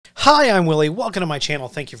Hi, I'm Willie. Welcome to my channel.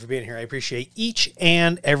 Thank you for being here. I appreciate each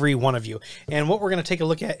and every one of you. And what we're going to take a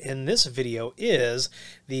look at in this video is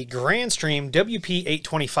the Grandstream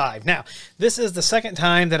WP825. Now, this is the second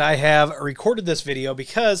time that I have recorded this video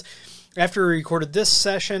because after we recorded this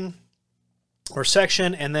section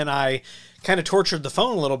and then I kind of tortured the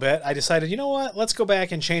phone a little bit, I decided, you know what, let's go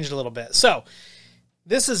back and change it a little bit. So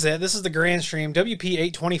this is it. This is the Grandstream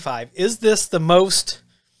WP825. Is this the most...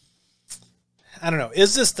 I don't know.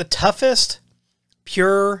 Is this the toughest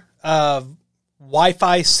pure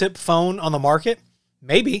Wi-Fi SIP phone on the market?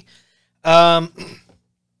 Maybe. And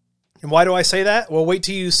why do I say that? Well, wait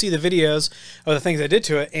till you see the videos of the things I did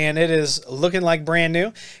to it, and it is looking like brand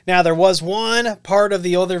new. Now, there was one part of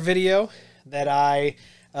the other video that I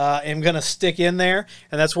am going to stick in there,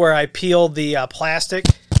 and that's where I peeled the plastic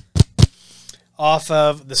off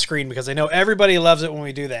of the screen because I know everybody loves it when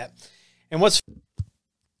we do that. And what's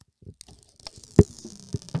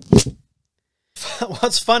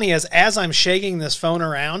funny is as I'm shaking this phone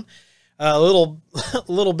around, little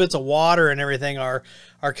bits of water and everything are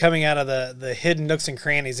coming out of the hidden nooks and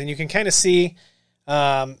crannies, and you can kind of see, you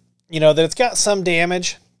know, that it's got some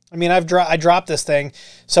damage. I mean, I dropped this thing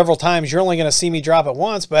several times. You're only going to see me drop it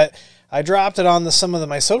once, but I dropped it on some of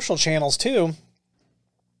my social channels too,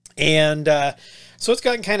 and so it's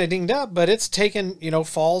gotten kind of dinged up, but it's taken, you know,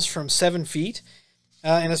 falls from 7 feet,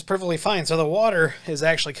 and it's perfectly fine. So the water is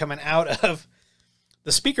actually coming out of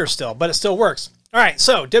the speaker still, but it still works. All right,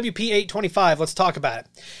 so WP825, let's talk about it.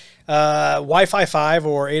 Wi-Fi 5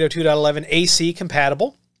 or 802.11 AC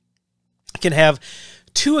compatible. It can have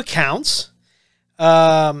 2 accounts.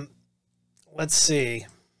 Let's see.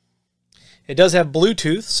 It does have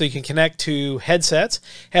Bluetooth, so you can connect to headsets.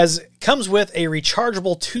 Comes with a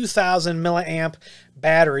rechargeable 2,000 milliamp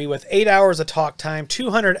battery with 8 hours of talk time,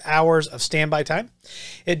 200 hours of standby time.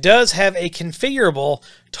 It does have a configurable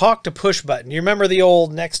talk to push button. You remember the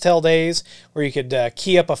old Nextel days where you could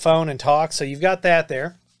key up a phone and talk? So you've got that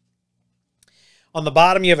there. On the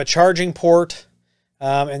bottom, you have a charging port,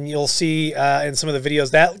 and you'll see in some of the videos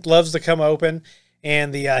that loves to come open,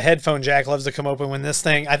 and the headphone jack loves to come open when this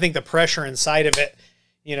thing, I think the pressure inside of it,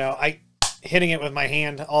 you know, hitting it with my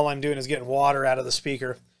hand, all I'm doing is getting water out of the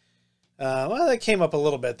speaker. Well, that came up a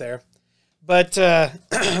little bit there, but I'm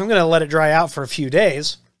going to let it dry out for a few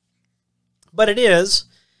days. But it is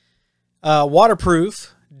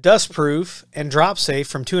waterproof, dustproof, and drop safe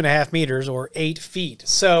from 2.5 meters or 8 feet.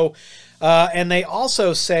 So, and they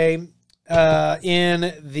also say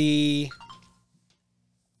in the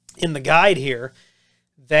guide here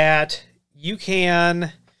that you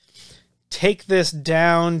can take this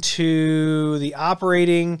down to the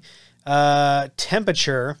operating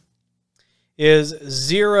temperature is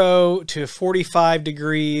 0 to 45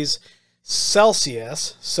 degrees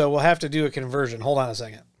Celsius. So we'll have to do a conversion. Hold on a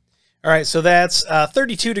second. All right, so that's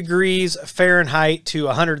 32 degrees Fahrenheit to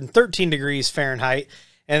 113 degrees Fahrenheit.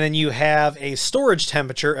 And then you have a storage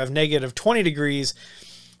temperature of negative 20 degrees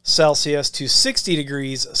Celsius to 60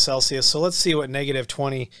 degrees Celsius. So let's see what negative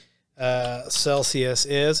 20 Celsius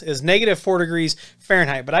is negative 4 degrees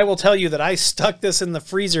Fahrenheit. But I will tell you that I stuck this in the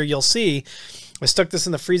freezer. You'll see I stuck this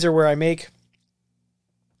in the freezer where I make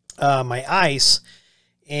my ice,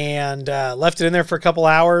 and left it in there for a couple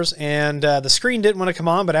hours, and the screen didn't want to come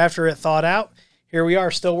on, but after it thawed out, here we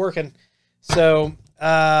are, still working. So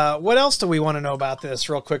what else do we want to know about this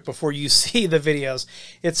real quick before you see the videos?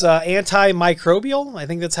 It's antimicrobial. I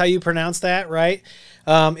think that's how you pronounce that, right?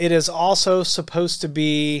 It is also supposed to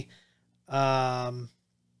be like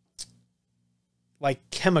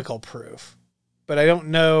chemical proof, but I don't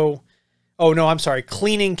know. Oh, no, I'm sorry.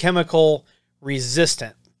 Cleaning chemical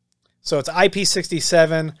resistant. So it's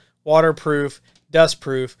IP67, waterproof,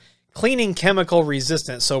 dustproof, cleaning chemical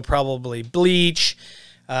resistant. So probably bleach,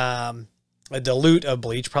 a dilute of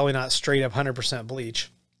bleach, probably not straight up 100% bleach.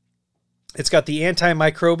 It's got the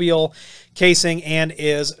antimicrobial casing and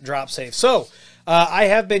is drop safe. So I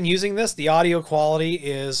have been using this. The audio quality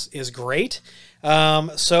is great.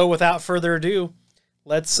 So without further ado,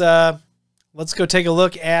 let's go take a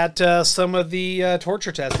look at some of the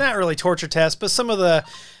torture tests. Not really torture tests, but some of the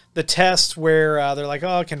tests where they're like,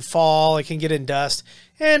 oh, it can fall, it can get in dust,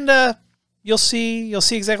 and you'll see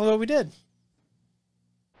exactly what we did.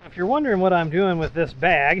 If you're wondering what I'm doing with this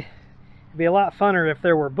bag, it'd be a lot funner if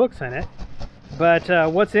there were books in it.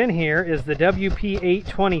 But what's in here is the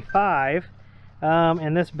WP825,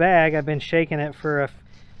 and this bag, I've been shaking it for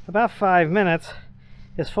about 5 minutes,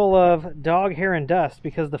 is full of dog hair and dust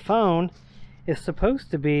because the phone is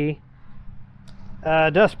supposed to be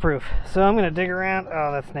dustproof. So I'm going to dig around.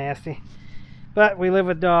 Oh, that's nasty. But we live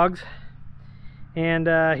with dogs. And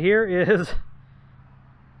here is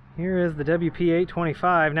Here is the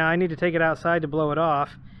WP825. Now I need to take it outside to blow it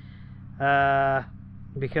off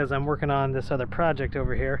because I'm working on this other project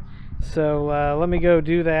over here. So let me go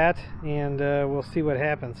do that, and we'll see what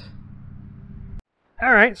happens.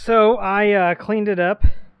 Alright, so I cleaned it up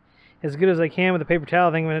as good as I can with a paper towel.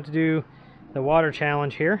 I think I'm going to have to do the water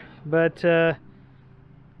challenge here, but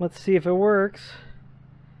let's see if it works.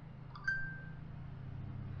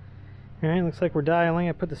 Alright, looks like we're dialing.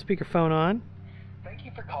 I put the speakerphone on. Thank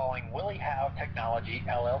you for calling Willie Howe Technology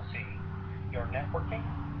LLC. Your networking,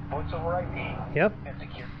 voice over IP, Yep. and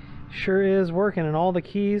security. Sure is working, and all the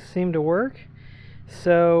keys seem to work.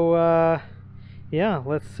 So yeah,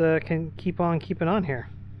 let's keep on keeping on here.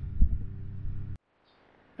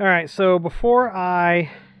 Alright, so before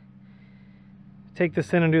I take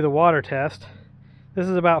this in and do the water test, this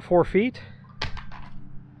is about 4 feet.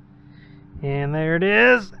 And there it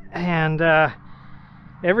is. And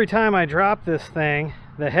every time I drop this thing,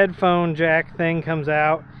 the headphone jack thing comes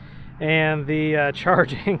out and the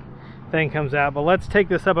charging thing comes out. But let's take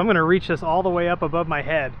this up. I'm going to reach this all the way up above my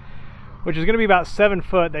head, which is going to be about 7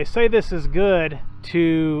 foot. They say this is good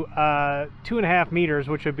to 2.5 meters,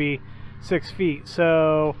 which would be 6 feet.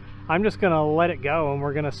 So I'm just going to let it go, and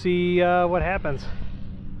we're going to see what happens.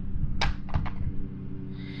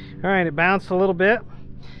 All right, it bounced a little bit,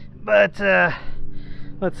 but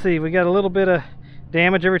let's see. We got a little bit of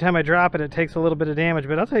damage. Every time I drop it, it takes a little bit of damage.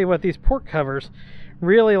 But I'll tell you what, these port covers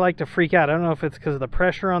really like to freak out. I don't know if it's because of the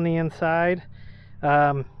pressure on the inside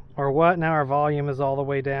or what. Now our volume is all the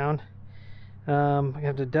way down. We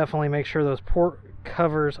have to definitely make sure those port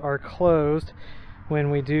covers are closed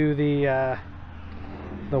when we do the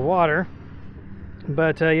water.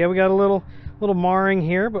 But yeah, we got a little marring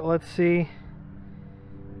here, but let's see.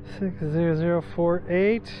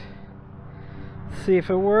 60048. Let's see if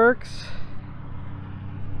it works.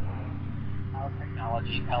 Howe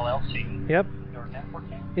Technology LLC. Yep. Your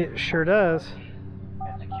networking, It sure does.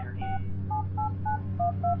 and security.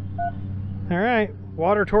 Alright,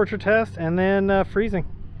 water torture test and then freezing.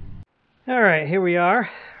 Alright, here we are.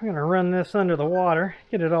 I'm going to run this under the water,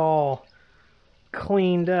 get it all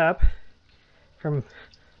cleaned up from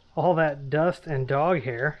all that dust and dog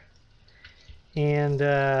hair.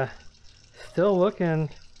 And still looking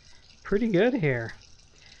pretty good here.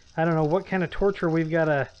 I don't know what kind of torture we've got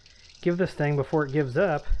to give this thing before it gives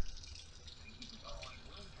up.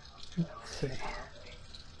 Let's see.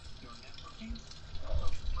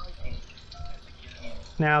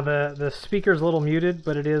 Now the speaker's a little muted,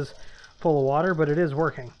 but it is full of water, but it is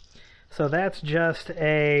working. So that's just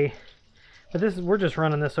a, but this is, we're just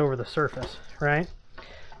running this over the surface, right?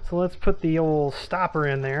 So let's put the old stopper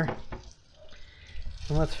in there,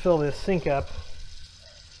 and let's fill this sink up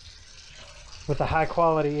with a high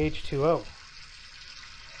quality H2O.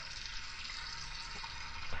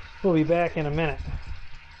 We'll be back in a minute.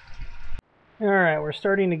 Alright, we're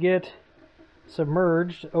starting to get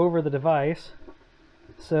submerged over the device.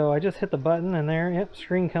 So I just hit the button and there, yep,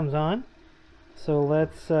 screen comes on. So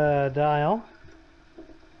let's dial.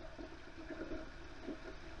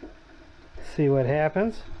 See what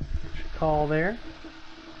happens. Call there.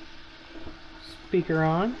 Speaker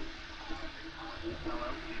on.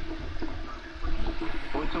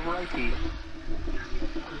 Voice over IP.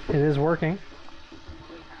 It is working.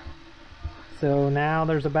 So now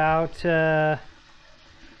there's about an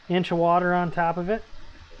inch of water on top of it,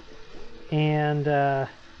 and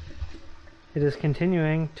it is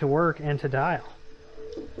continuing to work and to dial.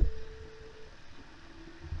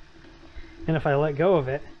 And if I let go of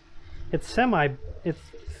it, it's semi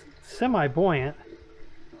buoyant.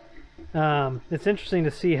 It's interesting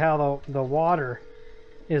to see how the water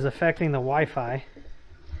is affecting the Wi-Fi.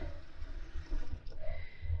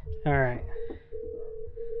 All right.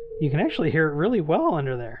 You can actually hear it really well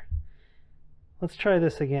under there. Let's try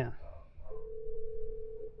this again.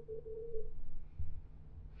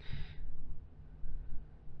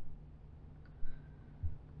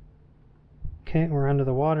 Okay, we're under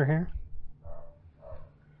the water here.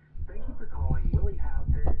 Thank you for calling Willie Howe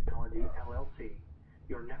Technology LLC.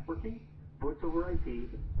 Your networking, voice over IP,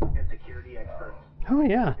 and security experts. Oh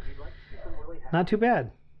yeah, If you'd like to speak with Willie Howe, not too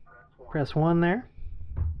bad. Press 1 there.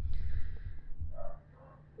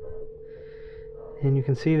 And you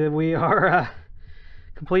can see that we are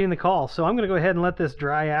completing the call. So I'm going to go ahead and let this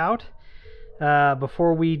dry out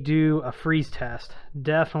before we do a freeze test.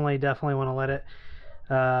 Definitely want to let it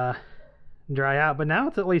dry out. But now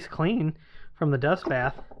it's at least clean from the dust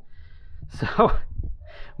bath. So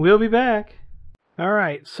we'll be back. All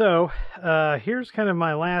right, so here's kind of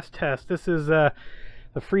my last test. This is the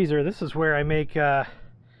freezer. This is where I make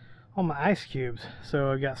all my ice cubes.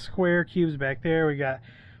 So I've got square cubes back there. We got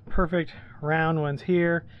perfect round ones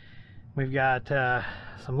here. We've got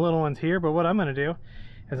some little ones here, but what I'm going to do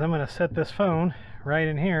is I'm going to set this phone right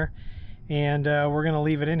in here, and we're going to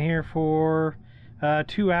leave it in here for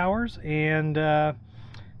 2 hours and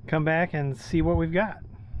come back and see what we've got.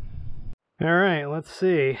 All right, let's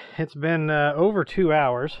see. It's been over 2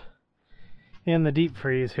 hours in the deep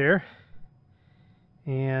freeze here,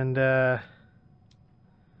 and uh-oh,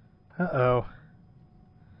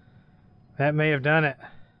 that may have done it.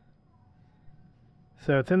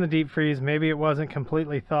 So it's in the deep freeze. Maybe it wasn't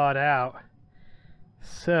completely thawed out.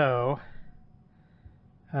 So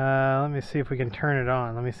let me see if we can turn it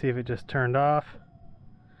on. Let me see if it just turned off.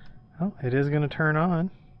 Oh, it is going to turn on.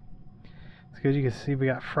 It's good. You can see we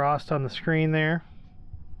got frost on the screen there.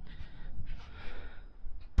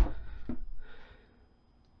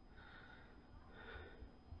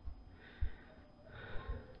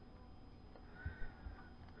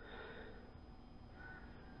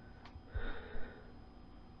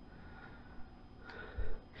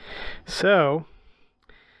 So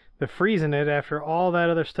the freezing it, after all that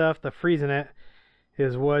other stuff, the freezing it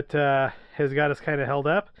is what has got us kind of held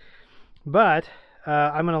up. But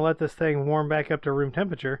I'm going to let this thing warm back up to room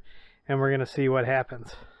temperature, and we're going to see what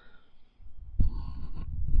happens.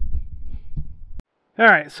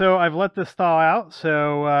 Alright, so I've let this thaw out,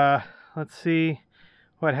 so let's see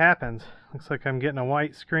what happens. Looks like I'm getting a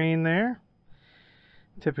white screen there.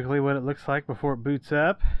 Typically what it looks like before it boots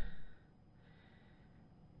up.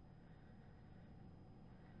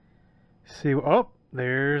 See, oh,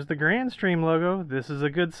 there's the Grandstream logo. This is a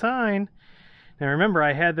good sign. Now remember,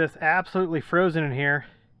 I had this absolutely frozen in here,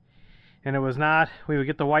 and it was not, we would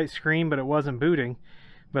get the white screen, but it wasn't booting.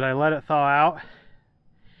 But I let it thaw out,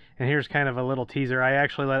 and here's kind of a little teaser. I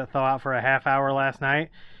actually let it thaw out for a half hour last night,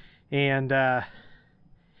 and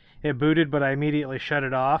it booted, but I immediately shut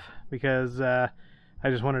it off because I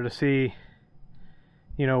just wanted to see,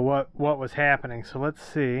 you know, what was happening. So let's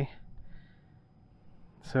see.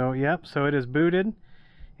 So yep, so it is booted,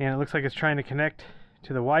 and it looks like it's trying to connect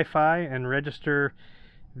to the Wi-Fi and register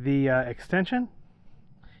the extension.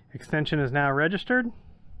 Extension is now registered.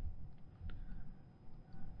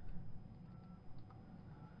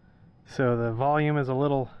 So the volume is a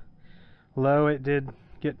little low. It did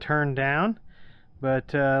get turned down,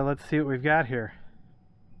 but let's see what we've got here.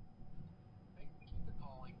 Thank you for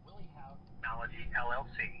calling Willie Howe Technology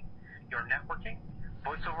LLC, your networking,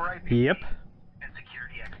 voice over IP, Yep. and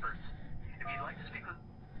security experts. If you'd like to speak with...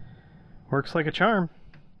 Works like a charm.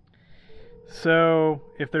 So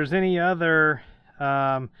if there's any other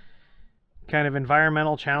kind of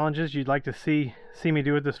environmental challenges you'd like to see me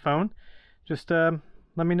do with this phone, just let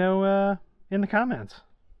me know in the comments.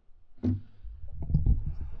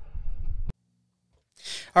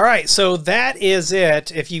 All right, so that is it.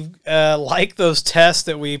 If you like those tests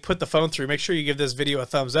that we put the phone through, make sure you give this video a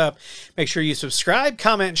thumbs up. Make sure you subscribe,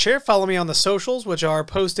 comment, and share. Follow me on the socials, which are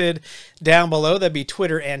posted down below. That'd be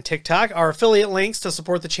Twitter and TikTok. Our affiliate links to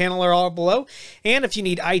support the channel are all below. And if you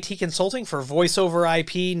need IT consulting for voice over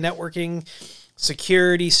IP, networking,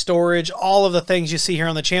 security, storage, all of the things you see here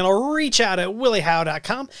on the channel, reach out at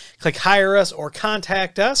williehowe.com. Click Hire Us or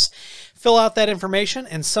Contact Us. Fill out that information,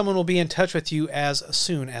 and someone will be in touch with you as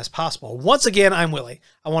soon as possible. Once again, I'm Willie.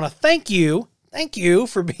 I want to thank you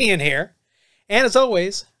for being here. And as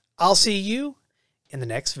always, I'll see you in the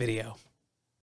next video.